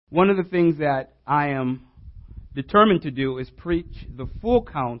One of the things that I am determined to do is preach the full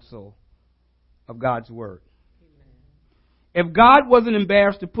counsel of God's Word. If God wasn't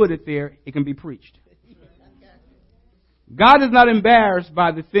embarrassed to put it there, it can be preached. God is not embarrassed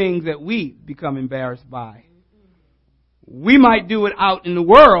by the things that we become embarrassed by. We might do it out in the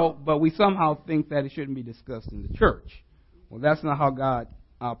world, but we somehow think that it shouldn't be discussed in the church. Well, that's not how God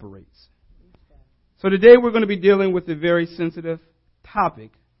operates. So today we're going to be dealing with a very sensitive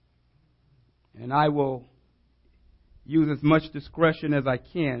topic, and I will use as much discretion as I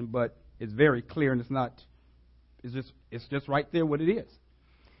can, but it's very clear, and it's just right there what it is.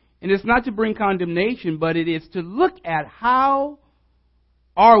 And it's not to bring condemnation, but it is to look at how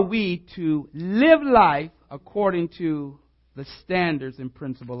are we to live life according to the standards and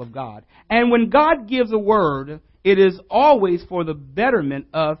principle of God. And when God gives a word, it is always for the betterment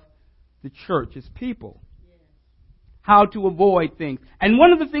of the church, His people. How to avoid things. And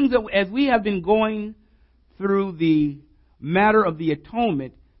one of the things that as we have been going through the matter of the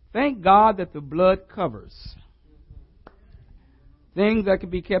atonement, thank God that the blood covers. Things that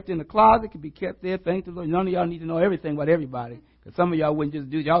could be kept in the closet could be kept there. Thank the Lord. None of y'all need to know everything about everybody. Because some of y'all wouldn't just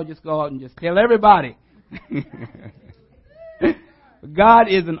do it. Y'all just go out and just tell everybody. God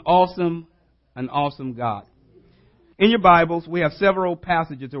is an awesome God. In your Bibles, we have several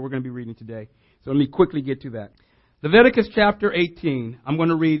passages that we're going to be reading today. So let me quickly get to that. Leviticus chapter 18. I'm going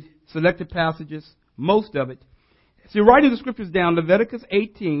to read selected passages, most of it. So you're writing the scriptures down. Leviticus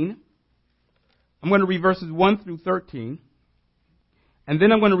 18. I'm going to read verses 1 through 13. And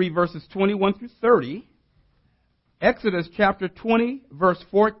then I'm going to read verses 21 through 30. Exodus chapter 20, verse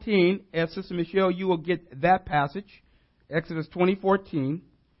 14. As Sister Michelle, you will get that passage. Exodus 20:14.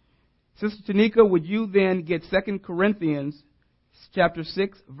 Sister Tanika, would you then get 2 Corinthians chapter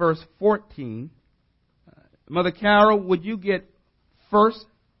 6, verse 14. Mother Carol, would you get 1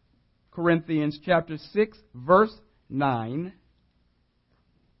 Corinthians chapter 6, verse 9.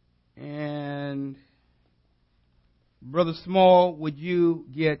 And Brother Small, would you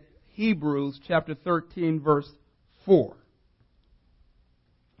get Hebrews chapter 13, verse 4?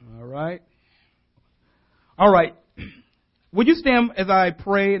 All right. Would you stand as I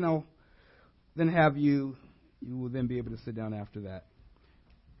pray, and I'll then have you will then be able to sit down after that.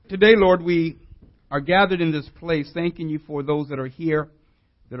 Today, Lord, we are gathered in this place, thanking you for those that are here,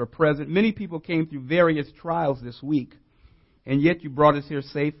 that are present. Many people came through various trials this week, and yet you brought us here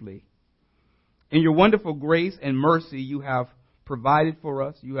safely. In your wonderful grace and mercy, you have provided for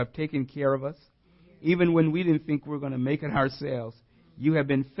us. You have taken care of us. Even when we didn't think we were going to make it ourselves, you have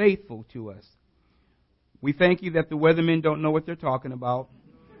been faithful to us. We thank you that the weathermen don't know what they're talking about.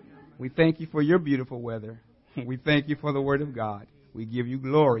 We thank you for your beautiful weather. We thank you for the word of God. We give you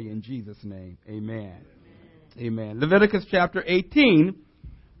glory in Jesus' name. Amen. Amen. Leviticus chapter 18,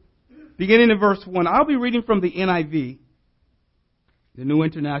 beginning in verse 1. I'll be reading from the NIV, the New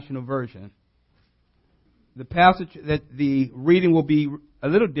International Version. The passage that the reading will be a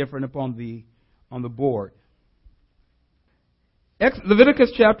little different on the board.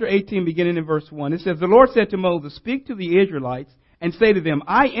 Leviticus chapter 18, beginning in verse 1. It says, the Lord said to Moses, speak to the Israelites and say to them,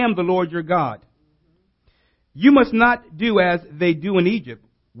 I am the Lord your God. You must not do as they do in Egypt,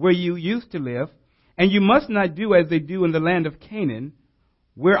 where you used to live, and you must not do as they do in the land of Canaan,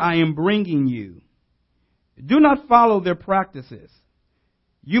 where I am bringing you. Do not follow their practices.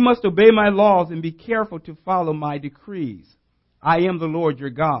 You must obey my laws and be careful to follow my decrees. I am the Lord your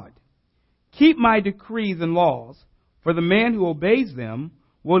God. Keep my decrees and laws, for the man who obeys them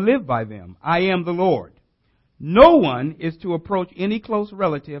will live by them. I am the Lord. No one is to approach any close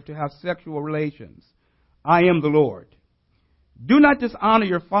relative to have sexual relations. I am the Lord. Do not dishonor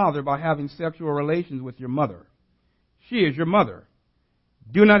your father by having sexual relations with your mother. She is your mother.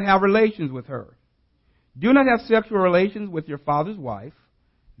 Do not have relations with her. Do not have sexual relations with your father's wife.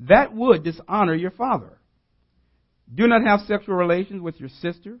 That would dishonor your father. Do not have sexual relations with your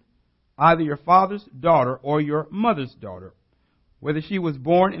sister, either your father's daughter or your mother's daughter, whether she was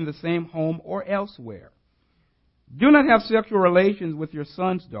born in the same home or elsewhere. Do not have sexual relations with your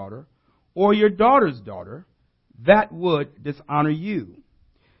son's daughter or your daughter's daughter. That would dishonor you.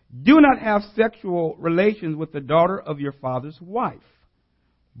 Do not have sexual relations with the daughter of your father's wife.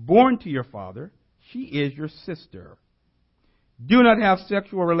 Born to your father, she is your sister. Do not have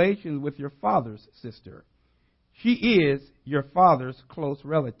sexual relations with your father's sister. She is your father's close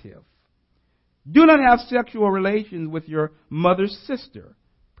relative. Do not have sexual relations with your mother's sister,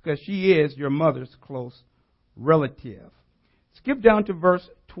 because she is your mother's close relative. Skip down to verse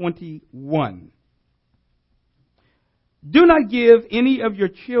 21. Do not give any of your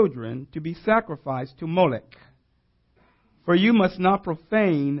children to be sacrificed to Molech, For you must not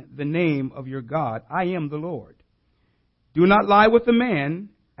profane the name of your God. I am the Lord. Do not lie with a man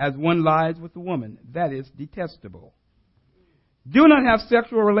as one lies with a woman. That is detestable. Do not have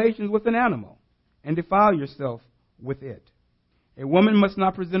sexual relations with an animal and defile yourself with it. A woman must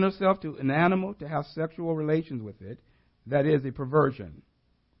not present herself to an animal to have sexual relations with it. That is a perversion.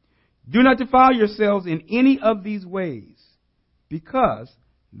 Do not defile yourselves in any of these ways, because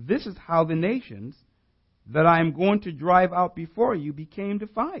this is how the nations that I am going to drive out before you became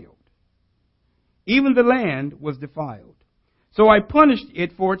defiled. Even the land was defiled. So I punished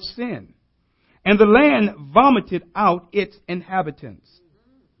it for its sin, and the land vomited out its inhabitants.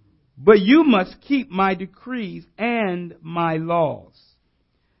 But you must keep my decrees and my laws.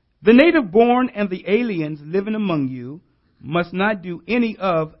 The native born and the aliens living among you must not do any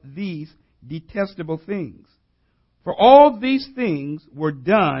of these detestable things. For all these things were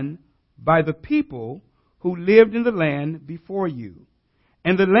done by the people who lived in the land before you,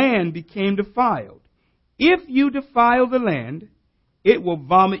 and the land became defiled. If you defile the land, it will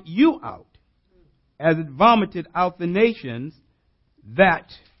vomit you out, as it vomited out the nations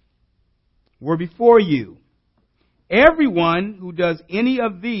that were before you. Everyone who does any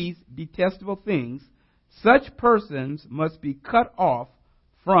of these detestable things, such persons must be cut off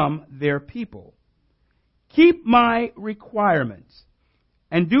from their people. Keep my requirements,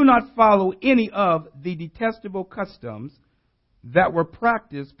 and do not follow any of the detestable customs that were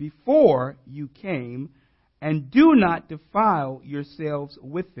practiced before you came, and do not defile yourselves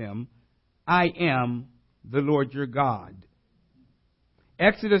with them. I am the Lord your God.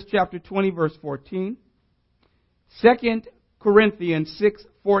 Exodus chapter 20, verse 14. 2 Corinthians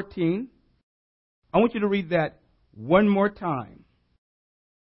 6:14. I want you to read that one more time.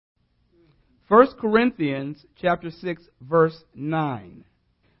 1 Corinthians chapter 6, verse 9.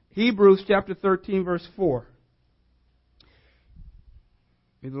 Hebrews chapter 13, verse 4.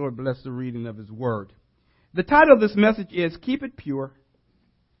 May the Lord bless the reading of His Word. The title of this message is Keep It Pure.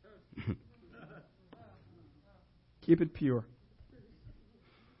 Keep it pure.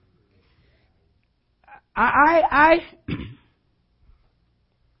 I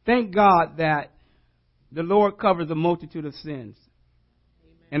thank God that the Lord covers a multitude of sins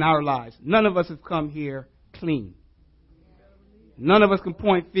in our lives. None of us have come here clean. None of us can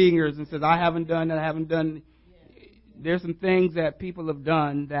point fingers and say, I haven't done that, I haven't done. There's some things that people have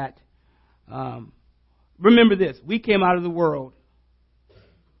done that, remember this, we came out of the world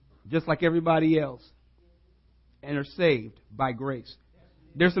just like everybody else and are saved by grace.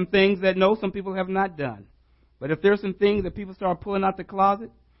 There's some things that, no, some people have not done. But if there's some things that people start pulling out the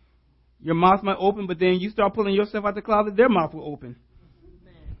closet, your mouth might open, but then you start pulling yourself out the closet, their mouth will open.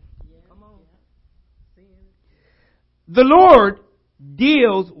 The Lord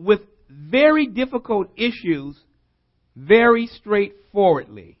deals with very difficult issues very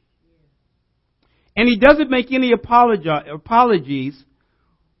straightforwardly. And He doesn't make any apologies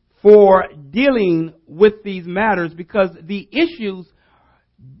for dealing with these matters, because the issues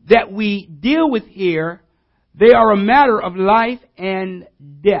that we deal with here, they are a matter of life and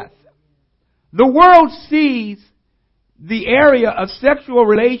death. The world sees the area of sexual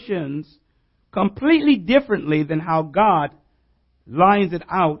relations completely differently than how God lines it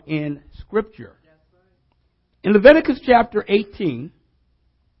out in Scripture. In Leviticus chapter 18,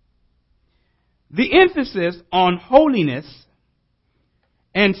 the emphasis on holiness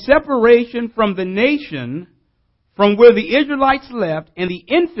and separation from the nation from where the Israelites left, and the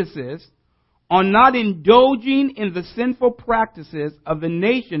emphasis on not indulging in the sinful practices of the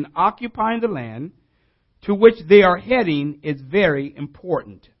nation occupying the land to which they are heading, is very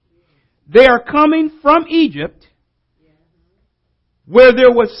important. They are coming from Egypt, where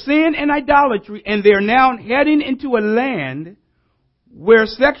there was sin and idolatry, and they are now heading into a land where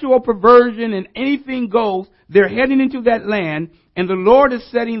sexual perversion and anything goes. They're heading into that land, and the Lord is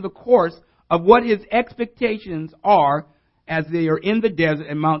setting the course of what His expectations are as they are in the desert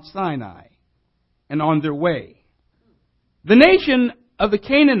at Mount Sinai and on their way. The nation of the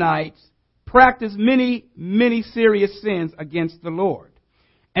Canaanites practiced many, many serious sins against the Lord.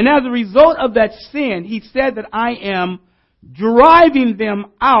 And as a result of that sin, He said that I am driving them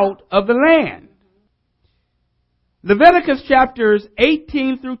out of the land. Leviticus chapters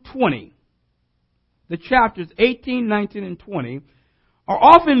 18 through 20, the chapters 18, 19, and 20, are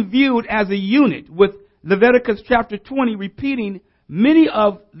often viewed as a unit, with Leviticus chapter 20 repeating many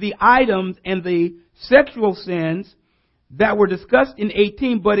of the items and the sexual sins that were discussed in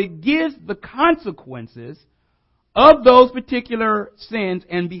 18, but it gives the consequences of those particular sins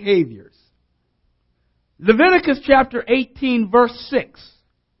and behaviors. Leviticus chapter 18 verse 6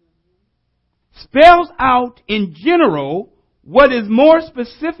 spells out in general what is more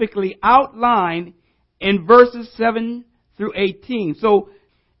specifically outlined in verses 7 through 18. So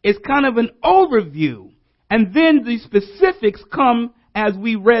it's kind of an overview, and then the specifics come as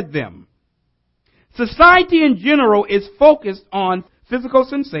we read them. Society in general is focused on physical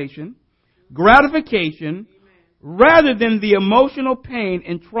sensation, gratification, rather than the emotional pain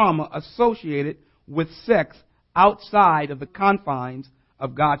and trauma associated with sex outside of the confines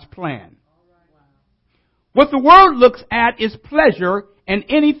of God's plan. What the world looks at is pleasure, and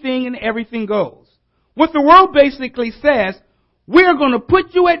anything and everything goes. What the world basically says, we're going to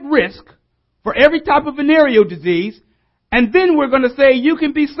put you at risk for every type of venereal disease, and then we're going to say you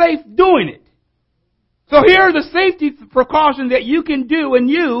can be safe doing it. So here are the safety precautions that you can do and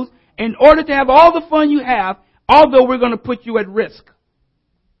use in order to have all the fun you have, although we're going to put you at risk.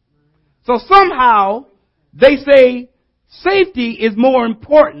 So somehow they say safety is more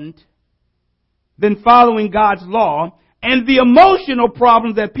important than following God's law, and the emotional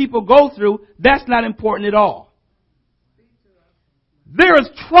problems that people go through, that's not important at all. There is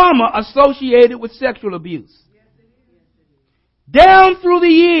trauma associated with sexual abuse. Down through the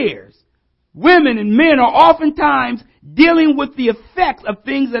years, women and men are oftentimes dealing with the effects of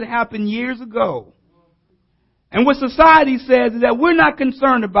things that happened years ago. And what society says is that we're not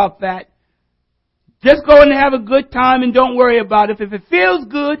concerned about that. Just go and have a good time and don't worry about it. If it feels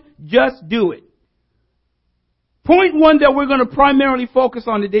good, just do it. Point one that we're going to primarily focus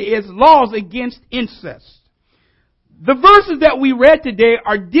on today is laws against incest. The verses that we read today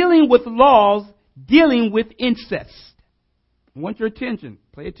are dealing with laws dealing with incest. I want your attention.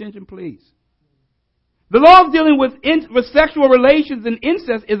 Pay attention, please. The law of dealing with sexual relations and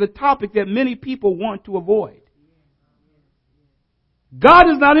incest is a topic that many people want to avoid. God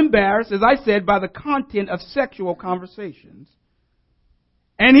is not embarrassed, as I said, by the content of sexual conversations.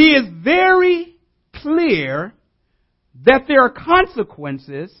 And He is very clear that there are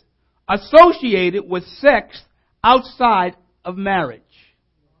consequences associated with sex outside of marriage.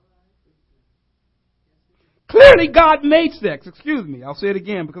 Clearly, God made sex. Excuse me, I'll say it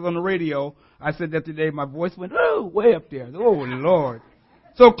again because on the radio, I said that today. My voice went, oh, way up there. Oh, Lord.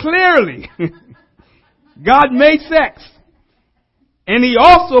 So clearly, God made sex. And He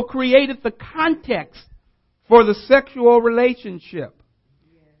also created the context for the sexual relationship.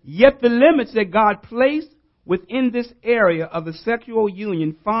 Yet the limits that God placed within this area of the sexual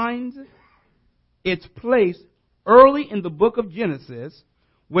union finds its place early in the book of Genesis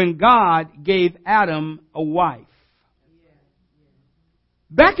when God gave Adam a wife.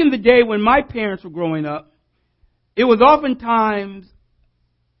 Back in the day when my parents were growing up, it was oftentimes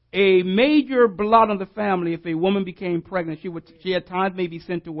a major blot on the family if a woman became pregnant. She at times may be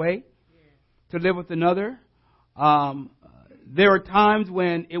sent away to live with another. There were times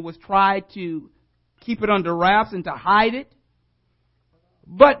when it was tried to keep it under wraps and to hide it.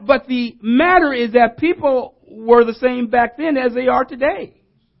 But the matter is that people were the same back then as they are today.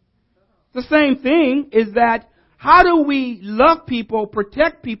 The same thing is that how do we love people,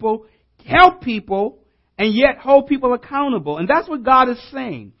 protect people, help people, and yet hold people accountable? And that's what God is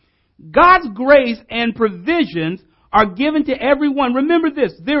saying. God's grace and provisions are given to everyone. Remember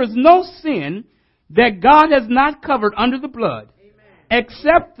this, there is no sin that God has not covered under the blood,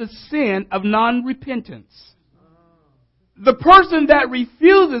 except the sin of non-repentance. The person that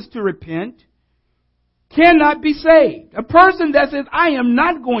refuses to repent cannot be saved. A person that says, I am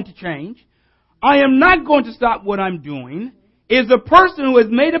not going to change, I am not going to stop what I'm doing, is a person who has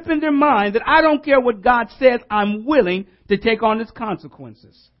made up in their mind that I don't care what God says, I'm willing to take on its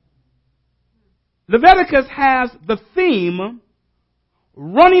consequences. Leviticus has the theme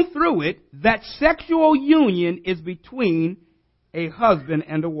running through it that sexual union is between a husband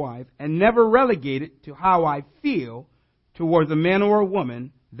and a wife, and never relegated to how I feel towards a man or a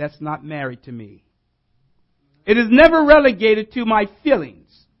woman that's not married to me. It is never relegated to my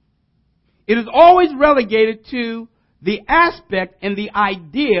feelings. It is always relegated to the aspect and the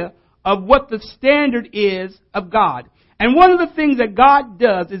idea of what the standard is of God. And one of the things that God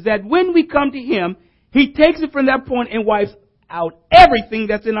does is that when we come to Him, He takes it from that point and wipes out everything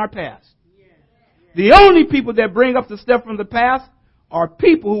that's in our past. The only people that bring up the stuff from the past are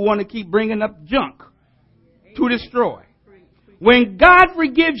people who want to keep bringing up junk to destroy. When God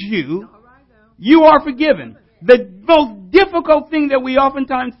forgives you, you are forgiven. The most difficult thing that we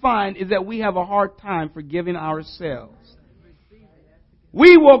oftentimes find is that we have a hard time forgiving ourselves.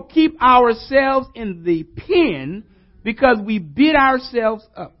 We will keep ourselves in the pen because we beat ourselves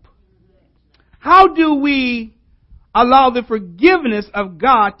up. How do we allow the forgiveness of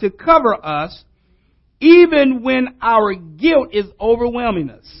God to cover us even when our guilt is overwhelming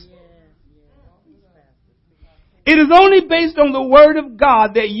us? It is only based on the Word of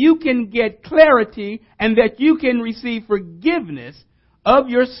God that you can get clarity and that you can receive forgiveness of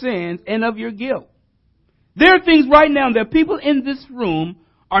your sins and of your guilt. There are things right now that people in this room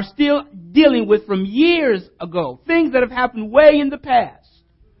are still dealing with from years ago. Things that have happened way in the past.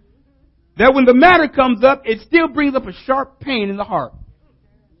 That when the matter comes up, it still brings up a sharp pain in the heart.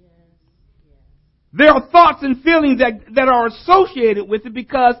 There are thoughts and feelings that are associated with it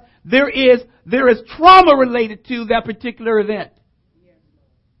because there is trauma related to that particular event.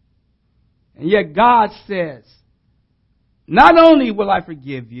 And yet God says, not only will I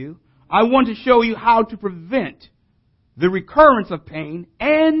forgive you, I want to show you how to prevent the recurrence of pain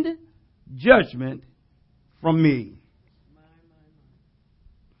and judgment from me.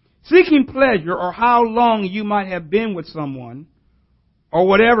 Seeking pleasure or how long you might have been with someone or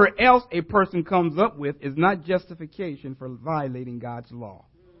whatever else a person comes up with is not justification for violating God's law.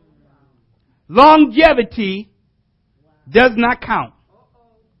 Longevity does not count.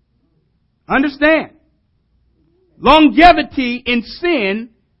 Understand. Longevity in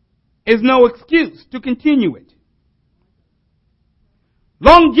sin is no excuse to continue it.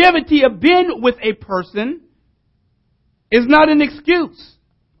 Longevity of being with a person is not an excuse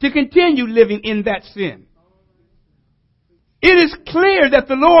to continue living in that sin. It is clear that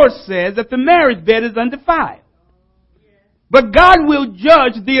the Lord says that the marriage bed is undefiled. But God will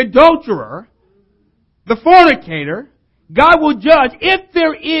judge the adulterer, the fornicator. God will judge if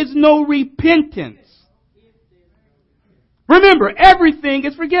there is no repentance. Remember, everything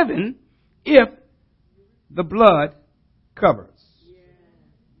is forgiven if the blood covers.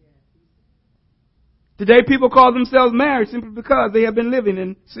 Today people call themselves married simply because they have been living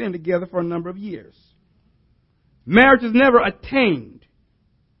in sin together for a number of years. Marriage is never attained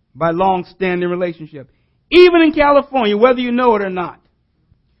by long-standing relationship. Even in California, whether you know it or not.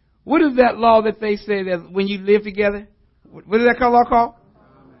 What is that law that they say that when you live together? What is that law called?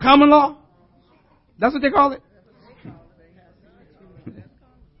 Common law? That's what they call it?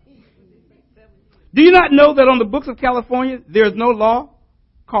 Do you not know that on the books of California, there is no law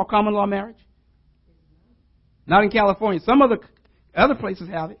called common law marriage? Not in California. Some other places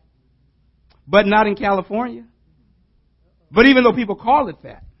have it, but not in California. But even though people call it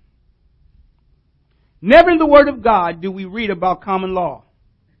that, never in the Word of God do we read about common law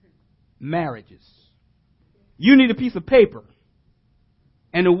marriages. You need a piece of paper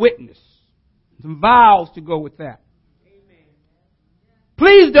and a witness, some vows to go with that.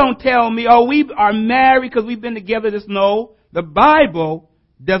 Please don't tell me, oh, we are married because we've been together this. No, the Bible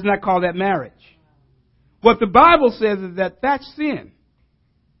does not call that marriage. What the Bible says is that that's sin.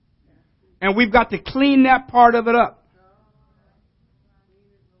 And we've got to clean that part of it up.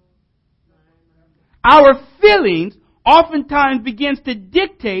 Our feelings oftentimes begins to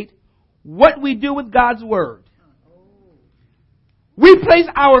dictate what we do with God's Word. We place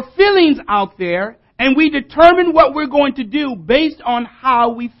our feelings out there and we determine what we're going to do based on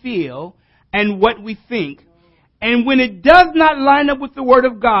how we feel and what we think. And when it does not line up with the Word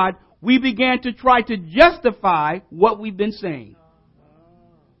of God, we began to try to justify what we've been saying.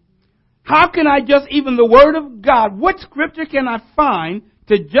 How can I just, even the Word of God, what scripture can I find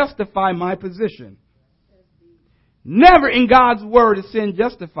to justify my position? Never in God's Word is sin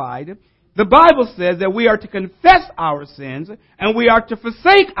justified. The Bible says that we are to confess our sins and we are to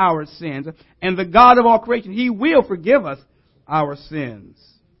forsake our sins. And the God of all creation, He will forgive us our sins.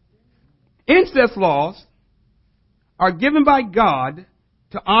 Incest laws are given by God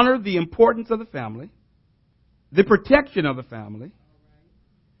to honor the importance of the family, the protection of the family,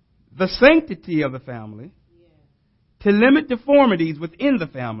 the sanctity of the family, to limit deformities within the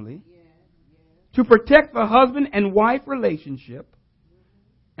family, to protect the husband and wife relationship,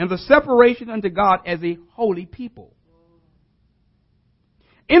 and the separation unto God as a holy people.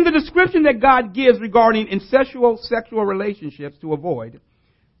 In the description that God gives regarding incestual sexual relationships to avoid,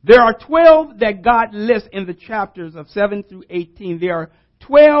 there are 12 that God lists in the chapters of 7 through 18. There are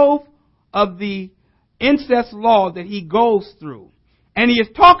 12 of the incest laws that He goes through. And He is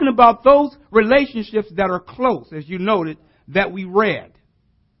talking about those relationships that are close, as you noted, that we read.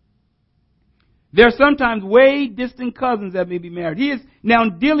 There are sometimes way distant cousins that may be married. He is now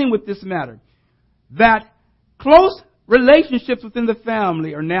dealing with this matter, that close relationships within the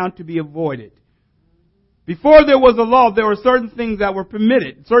family are now to be avoided. Before there was a law, there were certain things that were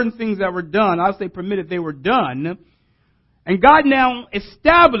permitted, certain things that were done. I'll say permitted, they were done. And God now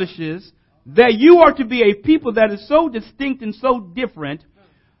establishes that you are to be a people that is so distinct and so different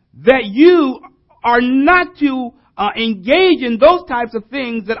that you are not to engage in those types of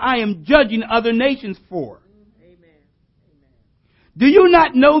things that I am judging other nations for. Amen. Do you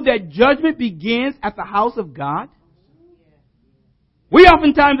not know that judgment begins at the house of God? We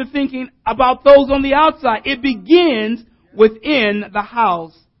oftentimes are thinking about those on the outside. It begins within the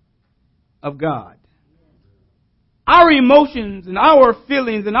house of God. Our emotions and our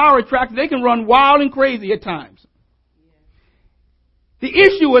feelings and our attractions, they can run wild and crazy at times. The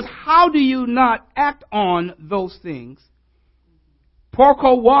issue is, how do you not act on those things? Pour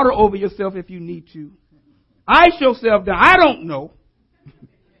cold water over yourself if you need to. Ice yourself down. I don't know.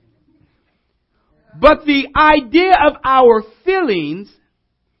 But the idea of our feelings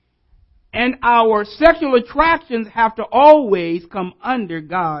and our sexual attractions have to always come under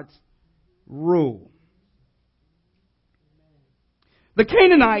God's rule. The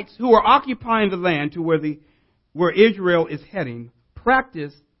Canaanites who are occupying the land to where Israel is heading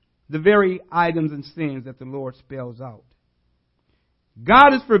practice the very items and sins that the Lord spells out.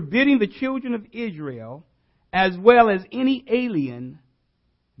 God is forbidding the children of Israel, as well as any alien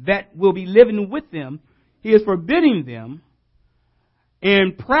that will be living with them, He is forbidding them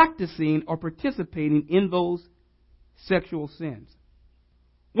in practicing or participating in those sexual sins.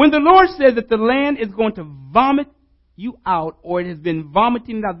 When the Lord says that the land is going to vomit you out, or it has been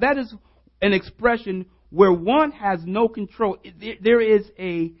vomiting out, that is an expression where one has no control. There is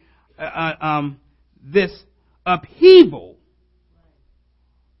this upheaval.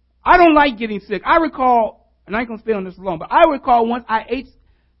 I don't like getting sick. I recall, and I ain't going to stay on this long, but I recall once I ate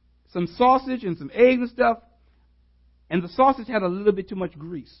some sausage and some eggs and stuff, and the sausage had a little bit too much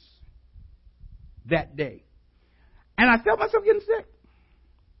grease that day. And I felt myself getting sick.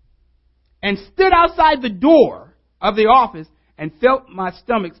 And stood outside the door of the office and felt my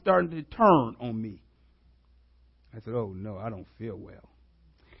stomach starting to turn on me. I said, oh no, I don't feel well.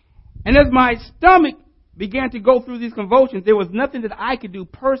 And as my stomach began to go through these convulsions, there was nothing that I could do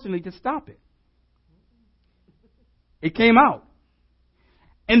personally to stop it. It came out.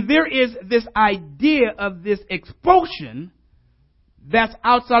 And there is this idea of this expulsion that's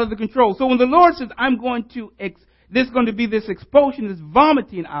outside of the control. So when the Lord says, there's going to be this expulsion, this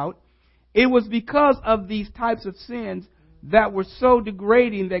vomiting out, it was because of these types of sins that were so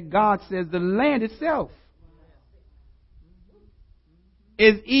degrading that God says the land itself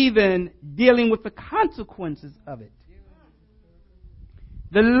is even dealing with the consequences of it.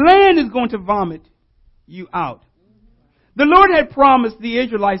 The land is going to vomit you out. The Lord had promised the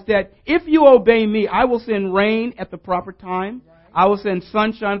Israelites that if you obey me, I will send rain at the proper time. I will send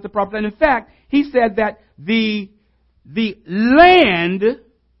sunshine at the proper time. In fact, He said that the land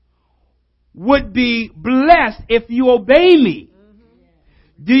would be blessed if you obey me.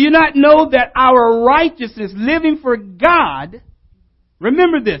 Do you not know that our righteousness, living for God,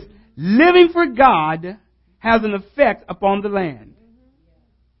 remember this, living for God has an effect upon the land.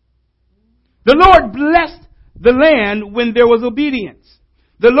 The Lord blessed the land when there was obedience.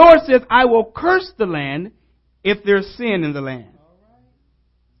 The Lord says, I will curse the land if there's sin in the land.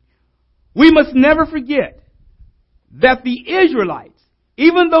 We must never forget that the Israelites,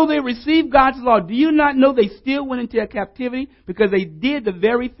 even though they received God's law, do you not know they still went into a captivity because they did the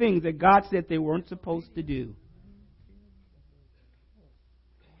very things that God said they weren't supposed to do?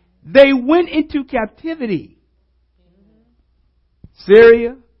 They went into captivity.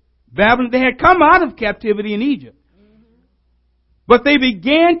 Syria, Babylon, they had come out of captivity in Egypt. But they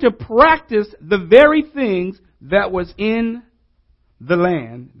began to practice the very things that was in the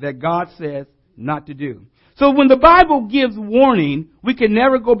land that God says not to do. So when the Bible gives warning, we can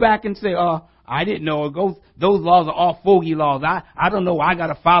never go back and say, oh, I didn't know. Those laws are all fogey laws. I don't know. I got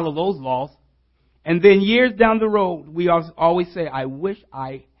to follow those laws. And then years down the road, we always say, I wish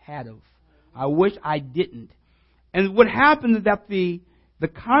I had of. I wish I didn't. And what happens is that the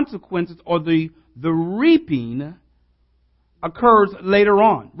consequences or the reaping occurs later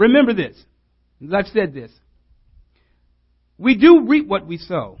on. Remember this. As I've said this. We do reap what we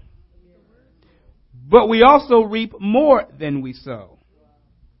sow. But we also reap more than we sow.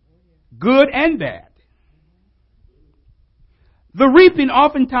 Good and bad. The reaping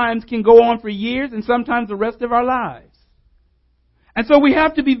oftentimes can go on for years and sometimes the rest of our lives. And so we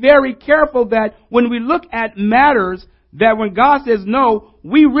have to be very careful that when we look at matters that when God says no,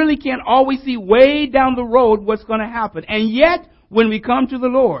 we really can't always see way down the road what's going to happen. And yet, when we come to the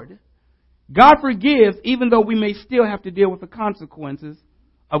Lord, God forgives even though we may still have to deal with the consequences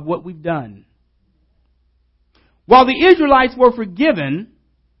of what we've done. While the Israelites were forgiven,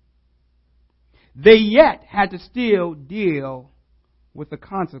 they yet had to still deal with the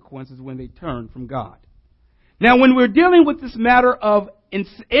consequences when they turned from God. Now, when we're dealing with this matter of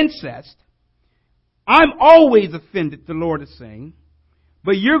incest, I'm always offended, the Lord is saying,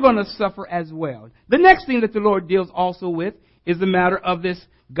 but you're going to suffer as well. The next thing that the Lord deals also with is the matter of this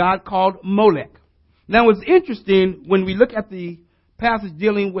God called Molech. Now, it's interesting when we look at the passage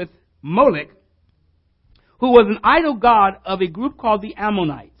dealing with Molech, who was an idol god of a group called the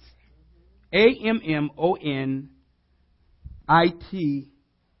Ammonites. Ammonitess.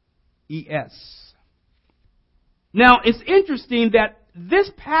 Now, it's interesting that this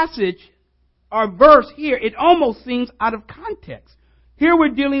passage or verse here, it almost seems out of context. Here we're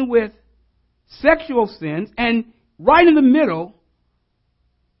dealing with sexual sins, and right in the middle,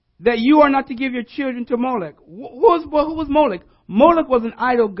 that you are not to give your children to Molech. Who was Molech? Molech was an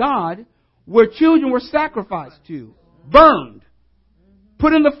idol god where children were sacrificed to, burned,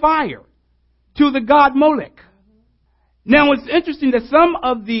 put in the fire to the god Molech. Now it's interesting that some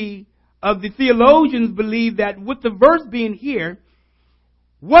of the theologians believe that with the verse being here,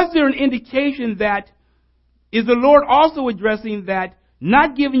 was there an indication that is the Lord also addressing that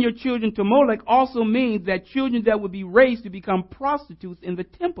not giving your children to Molech also means that children that would be raised to become prostitutes in the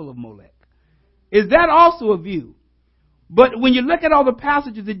temple of Molech? Is that also a view? But when you look at all the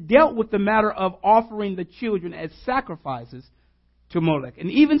passages, it dealt with the matter of offering the children as sacrifices to Molech.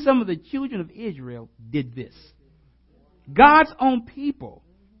 And even some of the children of Israel did this. God's own people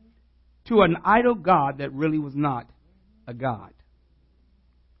to an idol god that really was not a god.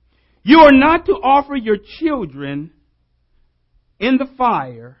 You are not to offer your children in the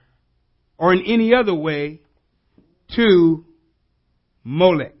fire or in any other way to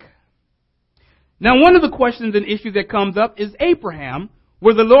Molech. Now, one of the questions and issues that comes up is Abraham,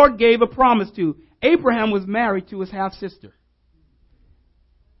 where the Lord gave a promise to. Abraham was married to his half-sister.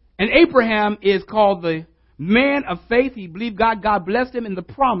 And Abraham is called the man of faith. He believed God. God blessed him, and the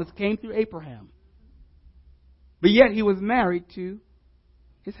promise came through Abraham. But yet he was married to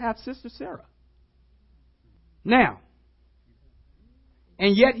his half-sister Sarah. Now,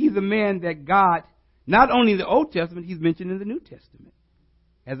 and yet he's a man that God, not only in the Old Testament, he's mentioned in the New Testament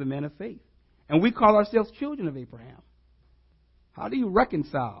as a man of faith. And we call ourselves children of Abraham. How do you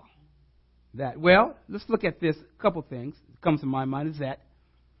reconcile that? Well, let's look at this. A couple things that comes to my mind is that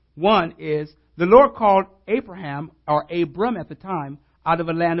one is the Lord called Abraham, or Abram at the time, out of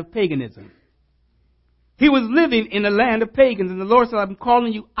a land of paganism. He was living in a land of pagans, and the Lord said, I'm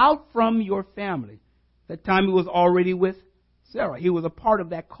calling you out from your family. That time he was already with Sarah. He was a part of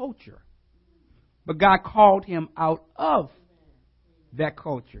that culture. But God called him out of that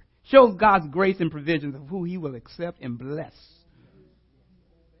culture. Shows God's grace and provisions of who he will accept and bless.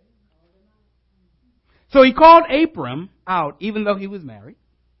 So he called Abram out, even though he was married,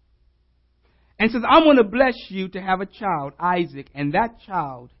 and says, I'm going to bless you to have a child, Isaac, and that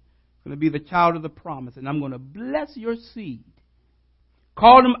child is going to be the child of the promise, and I'm going to bless your seed.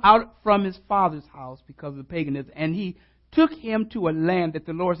 Called him out from his father's house because of the paganism, and he took him to a land that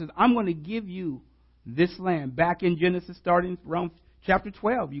the Lord says, I'm going to give you this land. Back in Genesis, starting around chapter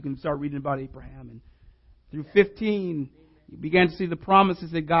 12, you can start reading about Abraham. And through 15, you began to see the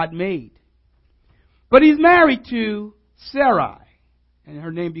promises that God made. But he's married to Sarai, and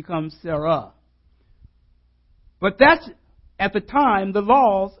her name becomes Sarah. But that's, at the time, the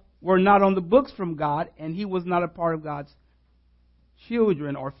laws were not on the books from God, and he was not a part of God's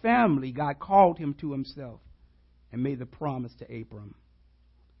children or family. God called him to himself and made the promise to Abram.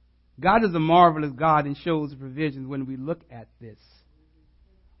 God is a marvelous God and shows the provisions when we look at this.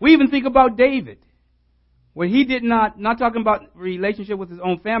 We even think about David, when he did not talking about relationship with his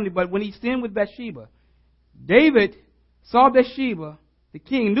own family, but when he sinned with Bathsheba. David saw Bathsheba, the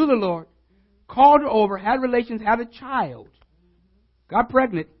king, knew the Lord, called her over, had relations, had a child, got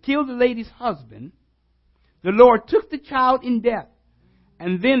pregnant, killed the lady's husband. The Lord took the child in death.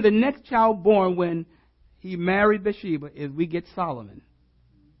 And then the next child born when he married Bathsheba is we get Solomon.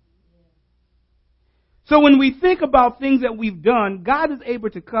 So when we think about things that we've done, God is able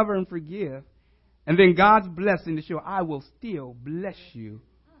to cover and forgive. And then God's blessing to show, I will still bless you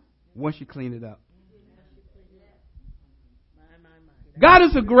once you clean it up. God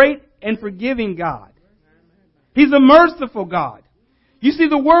is a great and forgiving God. He's a merciful God. You see,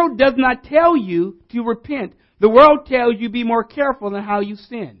 the world does not tell you to repent. The world tells you be more careful in how you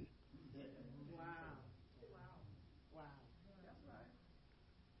sin.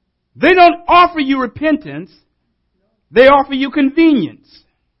 They don't offer you repentance. They offer you convenience.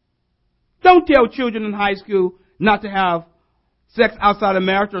 Don't tell children in high school not to have sex outside of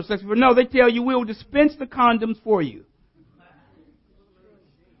marriage or sex before. No, they tell you we'll dispense the condoms for you.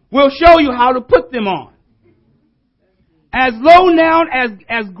 We'll show you how to put them on. As low down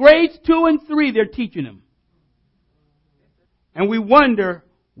as grades 2 and 3, they're teaching them. And we wonder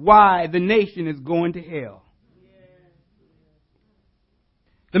why the nation is going to hell.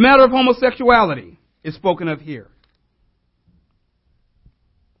 The matter of homosexuality is spoken of here.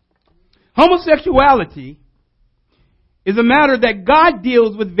 Homosexuality is a matter that God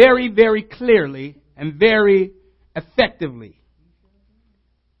deals with very, very clearly and very effectively.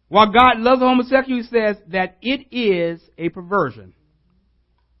 While God loves homosexuality, He says that it is a perversion.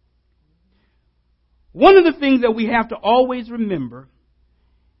 One of the things that we have to always remember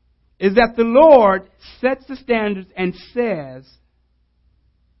is that the Lord sets the standards and says,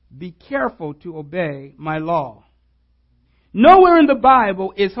 be careful to obey my law. Nowhere in the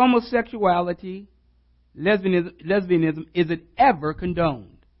Bible is homosexuality, lesbianism, is it ever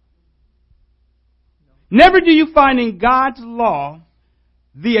condoned. Never do you find in God's law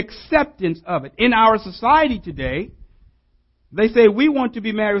the acceptance of it. In our society today, they say we want to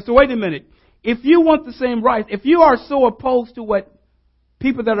be married. So wait a minute. If you want the same rights, if you are so opposed to what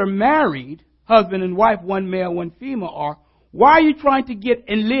people that are married, husband and wife, one male, one female are, why are you trying to get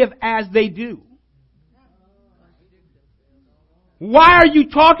and live as they do? Why are you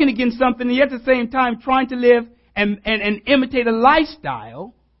talking against something and yet at the same time trying to live and imitate a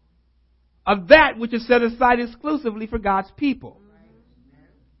lifestyle of that which is set aside exclusively for God's people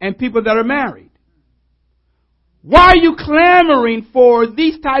and people that are married? Why are you clamoring for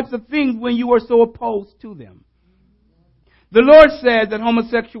these types of things when you are so opposed to them? The Lord said that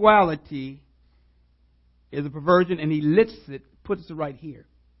homosexuality is a perversion, and He lists it, puts it right here.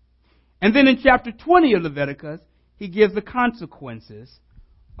 And then in chapter 20 of Leviticus, He gives the consequences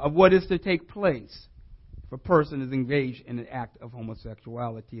of what is to take place if a person is engaged in an act of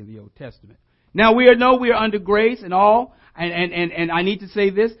homosexuality in the Old Testament. Now we know we are under grace and all, and I need to say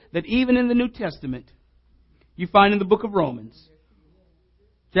this, that even in the New Testament, you find in the book of Romans,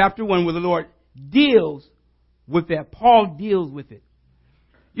 chapter 1, where the Lord deals with that. Paul deals with it.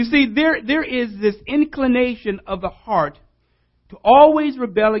 You see, there is this inclination of the heart to always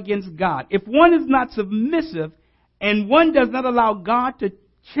rebel against God. If one is not submissive and one does not allow God to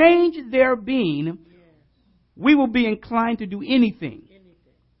change their being, we will be inclined to do anything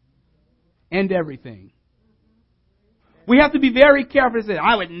and everything. We have to be very careful to say,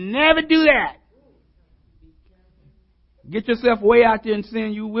 I would never do that. Get yourself way out there in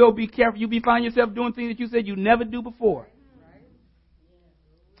sin. You will be careful. You'll be finding yourself doing things that you said you never do before.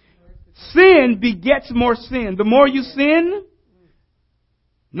 Sin begets more sin. The more you sin,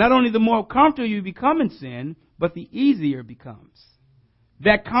 not only the more comfortable you become in sin, but the easier it becomes.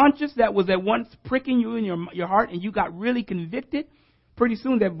 That conscience that was at once pricking you in your heart and you got really convicted, pretty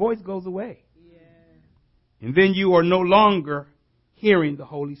soon that voice goes away. Yeah. And then you are no longer hearing the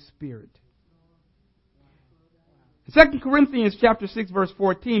Holy Spirit. 2 Corinthians chapter 6 verse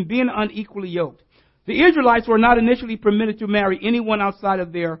 14, being unequally yoked. The Israelites were not initially permitted to marry anyone outside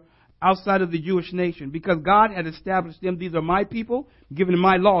of the Jewish nation because God had established them. These are my people, given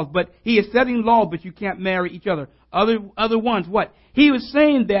my laws. But He is setting law, but you can't marry each other. Other ones, what? He was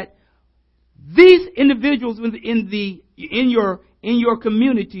saying that these individuals in your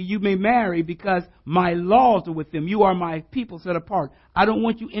community you may marry because my laws are with them. You are my people set apart. I don't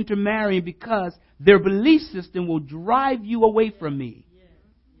want you intermarrying because their belief system will drive you away from me.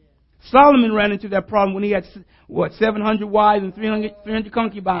 Solomon ran into that problem when he had 700 wives and 300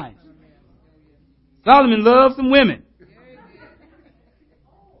 concubines. Solomon loved some women.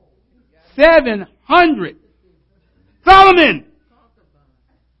 700. Solomon!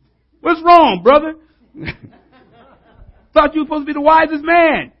 What's wrong, brother? Thought you were supposed to be the wisest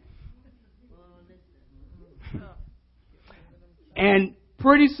man. And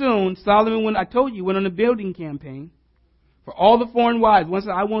pretty soon, Solomon, when I told you, went on a building campaign for all the foreign wives. Once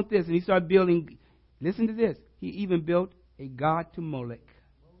I want this, and he started building. Listen to this. He even built a god to Molech.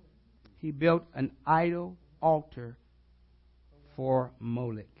 He built an idol altar for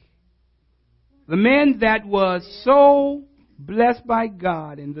Molech. The man that was so blessed by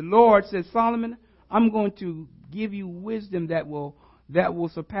God, and the Lord said, Solomon, I'm going to give you wisdom that will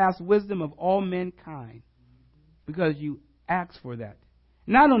surpass wisdom of all mankind, because you asked for that.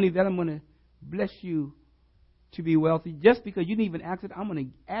 Not only that, I'm going to bless you to be wealthy. Just because you didn't even ask it, I'm going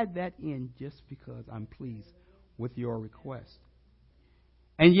to add that in just because I'm pleased with your request.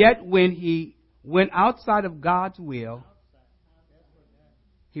 And yet, when he went outside of God's will,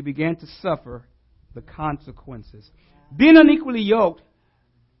 he began to suffer the consequences. Being unequally yoked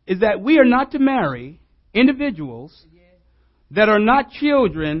is that we are not to marry individuals that are not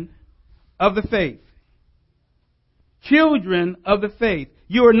children of the faith. Children of the faith.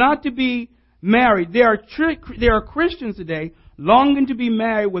 You are not to be married. There are Christians today longing to be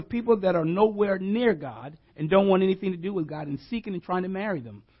married with people that are nowhere near God and don't want anything to do with God and seeking and trying to marry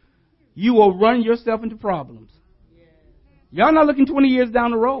them. You will run yourself into problems. Y'all not looking 20 years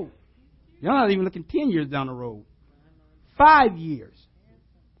down the road. Y'all not even looking 10 years down the road. 5 years.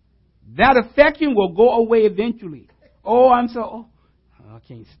 That affection will go away eventually. Oh, I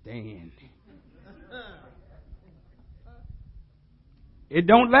can't stand. It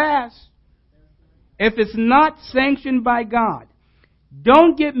don't last. If it's not sanctioned by God,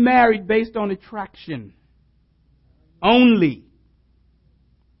 don't get married based on attraction only.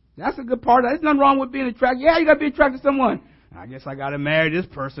 That's a good part. There's nothing wrong with being attracted. Yeah, you got to be attracted to someone. I guess I got to marry this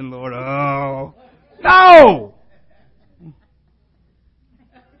person, Lord. Oh, no.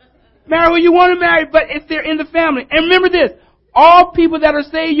 Marry who you want to marry, but if they're in the family. And remember this, all people that are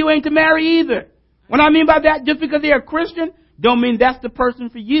saved, you ain't to marry either. What I mean by that, just because they're a Christian, don't mean that's the person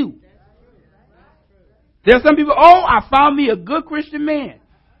for you. There are some people, I found me a good Christian man.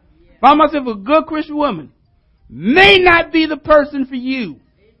 Found myself a good Christian woman. May not be the person for you.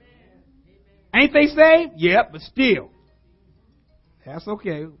 Ain't they saved? Yeah, but still. That's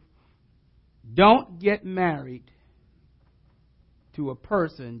okay. Don't get married to a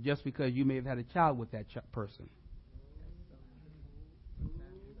person just because you may have had a child with that person.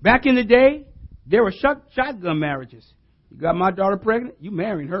 Back in the day, there were shotgun marriages. You got my daughter pregnant, you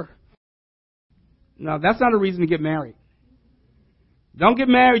marrying her. No, that's not a reason to get married. Don't get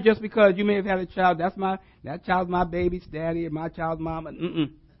married just because you may have had a child. That child's my baby's daddy and my child's mama.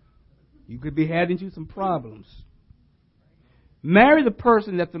 You could be heading into some problems. Marry the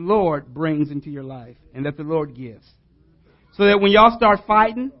person that the Lord brings into your life and that the Lord gives. So that when y'all start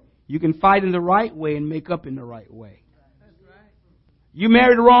fighting, you can fight in the right way and make up in the right way. You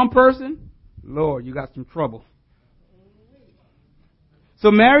marry the wrong person, Lord, you got some trouble.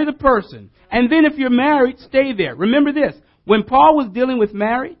 So marry the person. And then if you're married, stay there. Remember this. When Paul was dealing with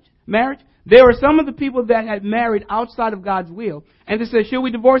marriage, there were some of the people that had married outside of God's will. And they said, should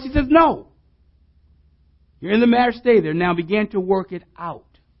we divorce? He says, no. You're in the marriage, stay there. Now begin to work it out.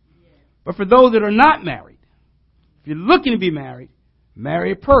 But for those that are not married, if you're looking to be married,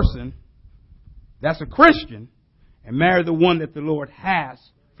 marry a person that's a Christian and marry the one that the Lord has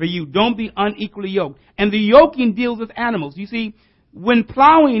for you. Don't be unequally yoked. And the yoking deals with animals. You see, when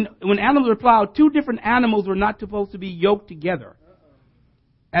animals are plowed, two different animals were not supposed to be yoked together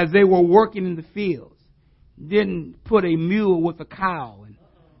as they were working in the fields. Didn't put a mule with a cow and,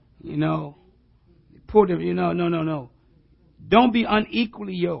 put them, no. Don't be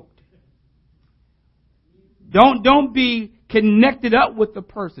unequally yoked. Don't be connected up with the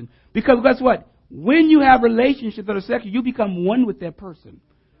person. Because guess what? When you have relationships that are sexual, you become one with that person.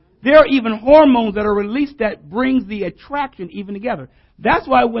 There are even hormones that are released that brings the attraction even together. That's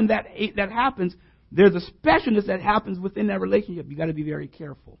why when that happens, there's a specialness that happens within that relationship. You got to be very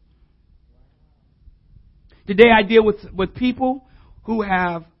careful. Today I deal with people who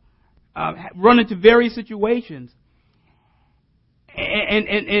have run into various situations,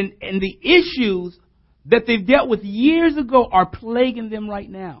 and the issues that they've dealt with years ago are plaguing them right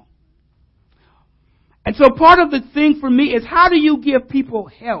now. And so part of the thing for me is, how do you give people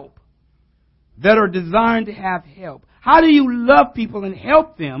help that are designed to have help? How do you love people and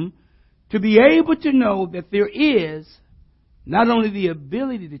help them to be able to know that there is not only the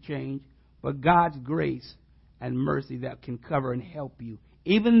ability to change, but God's grace and mercy that can cover and help you,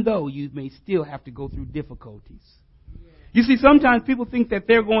 even though you may still have to go through difficulties. Yeah. You see, sometimes people think that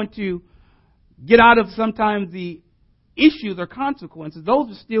they're going to get out of sometimes the issues or consequences.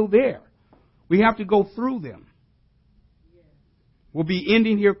 Those are still there. We have to go through them. We'll be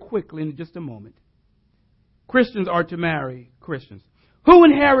ending here quickly in just a moment. Christians are to marry Christians. Who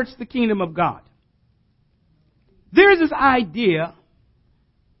inherits the kingdom of God? There's this idea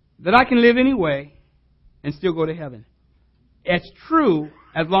that I can live any way and still go to heaven. It's true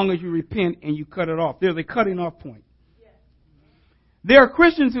as long as you repent and you cut it off. There's a cutting off point. There are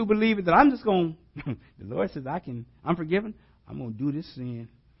Christians who believe that I'm just going, the Lord says I'm forgiven. I'm going to do this sin.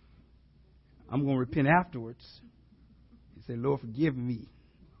 I'm going to repent afterwards. He said, Lord, forgive me.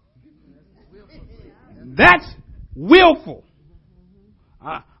 That's willful.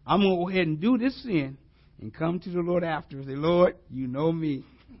 I'm going to go ahead and do this sin and come to the Lord after and say, Lord, you know me.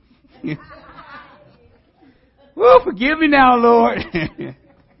 Well, forgive me now, Lord.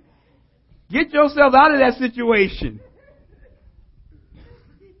 Get yourself out of that situation.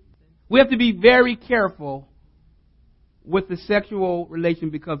 We have to be very careful with the sexual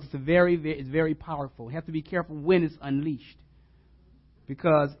relation because it's very powerful. We have to be careful when it's unleashed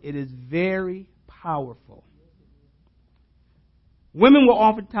because it is very powerful. Women will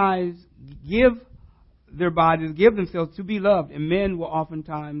oftentimes give their bodies, give themselves to be loved, and men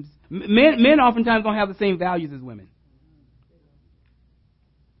oftentimes don't have the same values as women.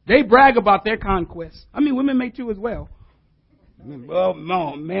 They brag about their conquests. I mean, women may too as well. Well,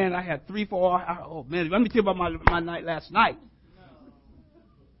 no, man, I had 3, 4. Oh man, let me tell you about my night last night.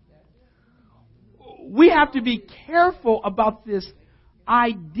 we have to be careful about this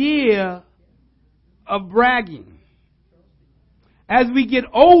idea of bragging. As we get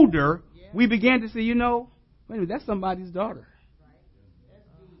older, we begin to say, wait a minute, that's somebody's daughter.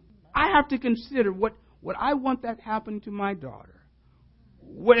 I have to consider what I want that happen to my daughter.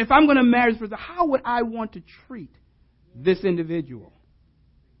 If I'm going to marry this person, how would I want to treat this individual?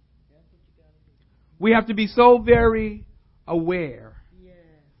 We have to be so very aware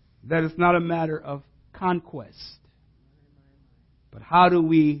that it's not a matter of conquest, but how do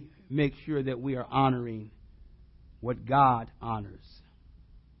we make sure that we are honoring what God honors?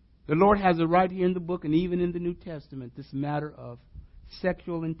 The Lord has it right here in the book and even in the New Testament, this matter of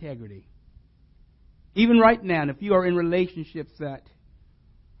sexual integrity. Even right now, if you are in relationships that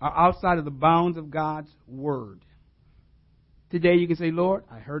are outside of the bounds of God's Word, today you can say, Lord,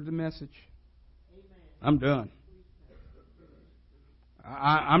 I heard the message. I'm done.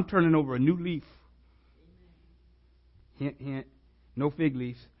 I'm turning over a new leaf. Hint, hint. No fig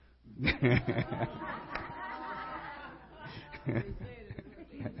leaves.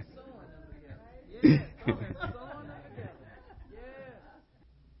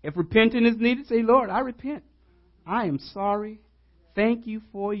 If repentance is needed, say, Lord, I repent. I am sorry. Thank you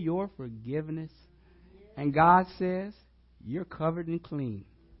for your forgiveness. And God says, you're covered and clean.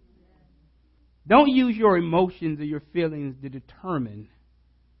 Don't use your emotions or your feelings to determine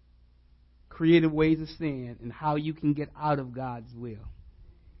creative ways of sin and how you can get out of God's will.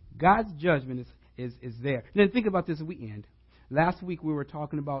 God's judgment is there. Now think about this as we end. Last week we were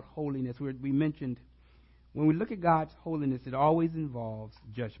talking about holiness. We mentioned when we look at God's holiness, it always involves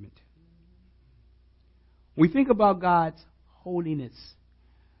judgment. When we think about God's holiness,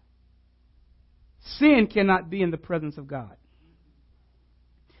 sin cannot be in the presence of God.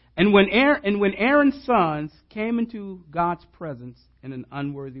 And when Aaron's sons came into God's presence in an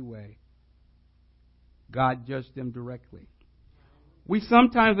unworthy way, God judged them directly. We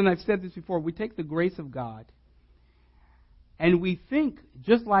sometimes, and I've said this before, we take the grace of God and we think,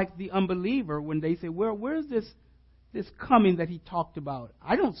 just like the unbeliever, when they say, where's this coming that he talked about?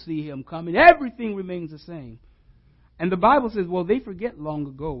 I don't see him coming. Everything remains the same. And the Bible says, they forget long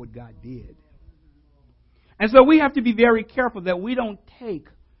ago what God did. And so we have to be very careful that we don't take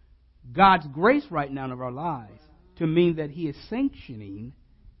God's grace right now in our lives to mean that He is sanctioning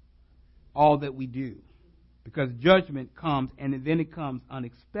all that we do. Because judgment comes, and then it comes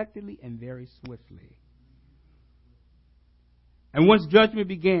unexpectedly and very swiftly. And once judgment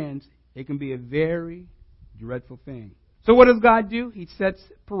begins, it can be a very dreadful thing. So what does God do? He sets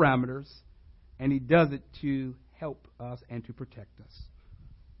parameters, and He does it to help us and to protect us.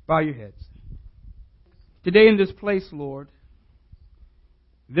 Bow your heads. Today in this place, Lord,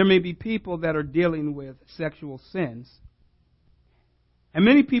 there may be people that are dealing with sexual sins. And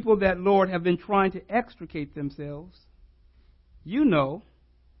many people that, Lord, have been trying to extricate themselves. You know,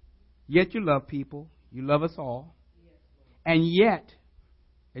 yet you love people. You love us all. And yet,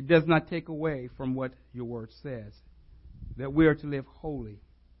 it does not take away from what your word says, that we are to live holy.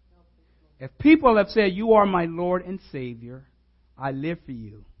 If people have said, you are my Lord and Savior, I live for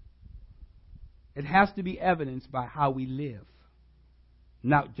you, it has to be evidenced by how we live,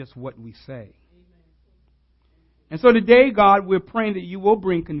 not just what we say. And so today, God, we're praying that you will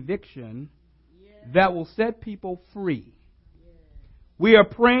bring conviction that will set people free. We are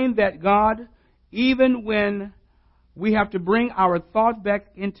praying that, God, even when we have to bring our thoughts back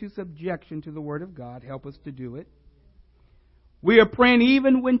into subjection to the Word of God, help us to do it. We are praying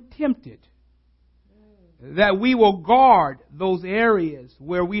even when tempted, that we will guard those areas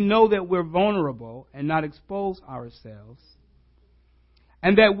where we know that we're vulnerable and not expose ourselves.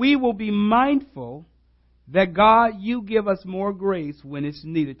 And that we will be mindful that, God, you give us more grace when it's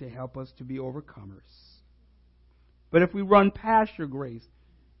needed to help us to be overcomers. But if we run past your grace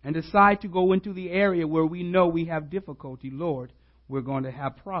and decide to go into the area where we know we have difficulty, Lord, we're going to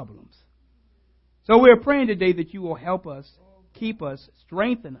have problems. So we're praying today that you will help us, keep us,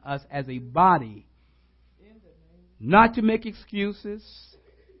 strengthen us as a body, not to make excuses,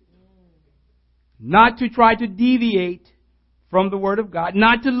 not to try to deviate from the Word of God,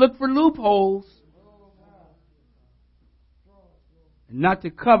 not to look for loopholes, not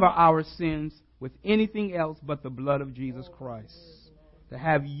to cover our sins with anything else but the blood of Jesus Christ, to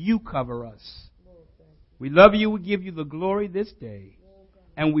have you cover us. We love you. We give you the glory this day,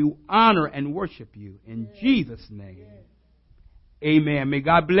 and we honor and worship you in Jesus' name. Amen. May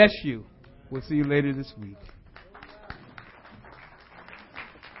God bless you. We'll see you later this week.